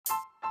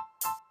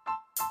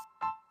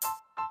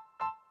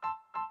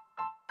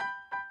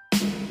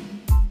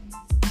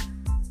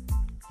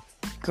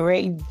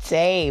Great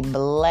day,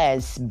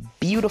 blessed,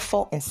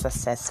 beautiful, and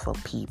successful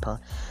people.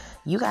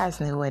 You guys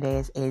know who it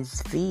is.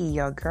 It's V,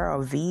 your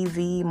girl,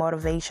 VV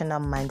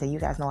Motivational Monday. You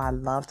guys know I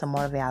love to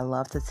motivate. I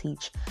love to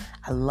teach.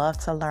 I love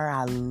to learn.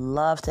 I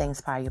love to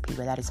inspire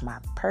people. That is my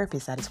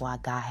purpose. That is why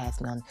God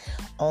has me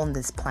on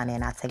this planet,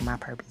 and I take my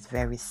purpose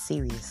very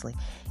seriously.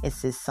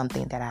 It's just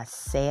something that I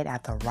said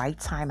at the right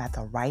time, at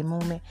the right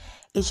moment.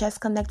 It's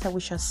just connected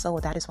with your soul.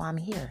 That is why I'm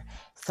here.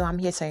 So I'm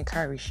here to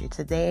encourage you.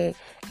 Today,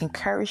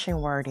 encouraging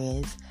word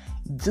is,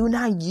 do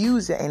not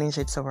use your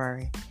energy to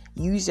worry.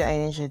 Use your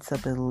energy to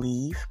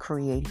believe,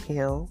 create,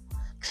 heal,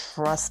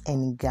 trust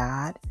in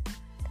God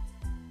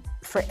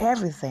for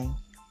everything.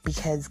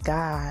 Because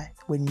God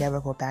would never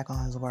go back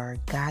on his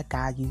word. God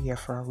got you here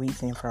for a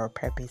reason, for a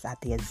purpose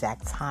at the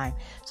exact time.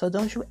 So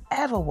don't you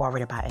ever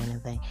worry about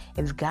anything.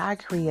 If God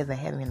created the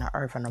heaven and the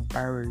earth and the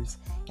birds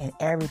and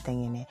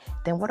everything in it,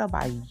 then what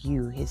about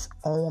you, his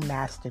own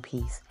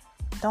masterpiece?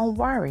 Don't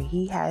worry.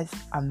 He has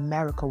a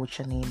miracle with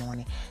your name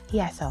on it. He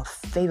has a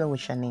favor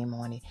with your name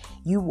on it.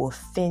 You will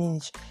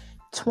finish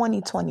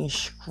 2020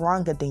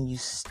 stronger than you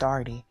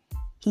started.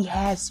 He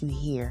has you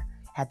here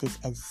at this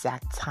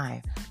exact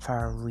time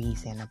for a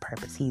reason, a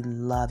purpose. He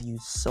loves you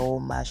so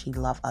much. He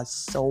loves us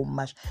so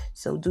much.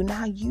 So do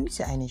not use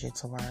your energy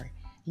to worry.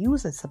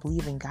 Use it to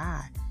believe in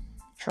God.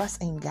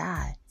 Trust in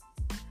God.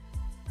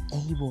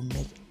 And he will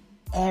make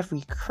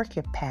every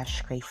crooked path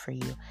straight for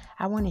you.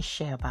 I want to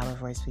share a Bible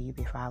verse for you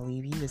before I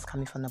leave you. It's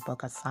coming from the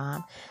book of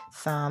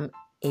Psalm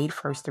 8,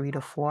 verse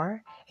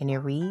 3-4, and it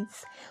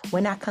reads,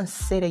 "When I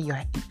consider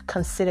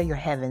your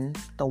heavens,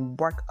 the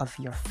work of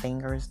your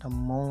fingers, the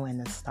moon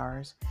and the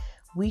stars,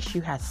 which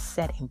you have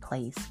set in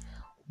place,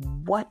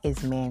 what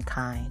is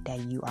mankind that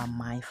you are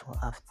mindful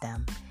of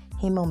them?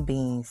 Human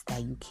beings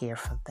that you care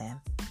for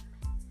them."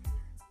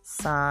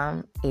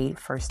 Psalm 8,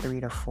 verse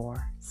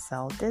 3-4.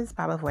 So this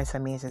Bible verse for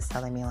me is just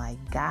telling me like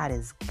God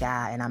is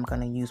God, and I'm going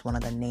to use one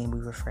of the names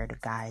we refer to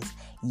God as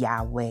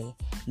Yahweh.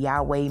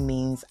 Yahweh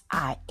means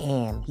I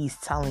am. He's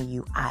telling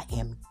you I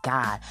am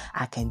God.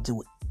 I can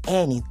do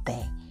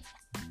anything.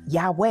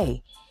 Yahweh.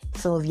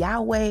 So if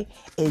Yahweh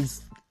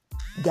is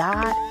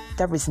God,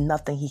 there is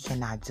nothing he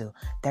cannot do.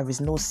 There is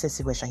no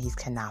situation he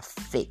cannot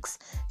fix.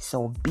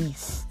 So be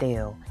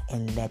still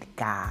and let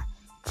God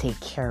take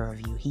care of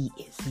you. He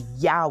is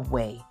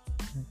Yahweh,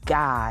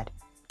 God,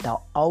 the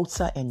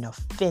altar and the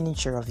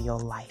finisher of your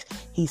life.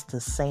 He's the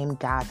same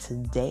God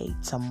today,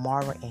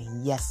 tomorrow,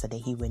 and yesterday.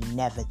 He will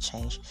never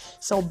change.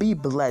 So be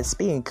blessed,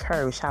 be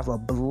encouraged, have a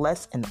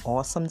blessed and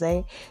awesome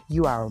day.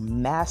 You are a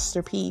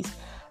masterpiece.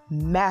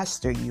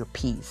 Master your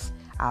peace.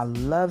 I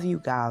love you.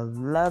 God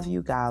love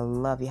you. God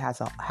love you.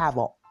 Have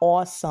an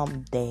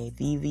awesome day.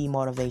 VV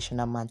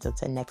Motivational Monday.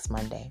 Till next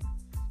Monday.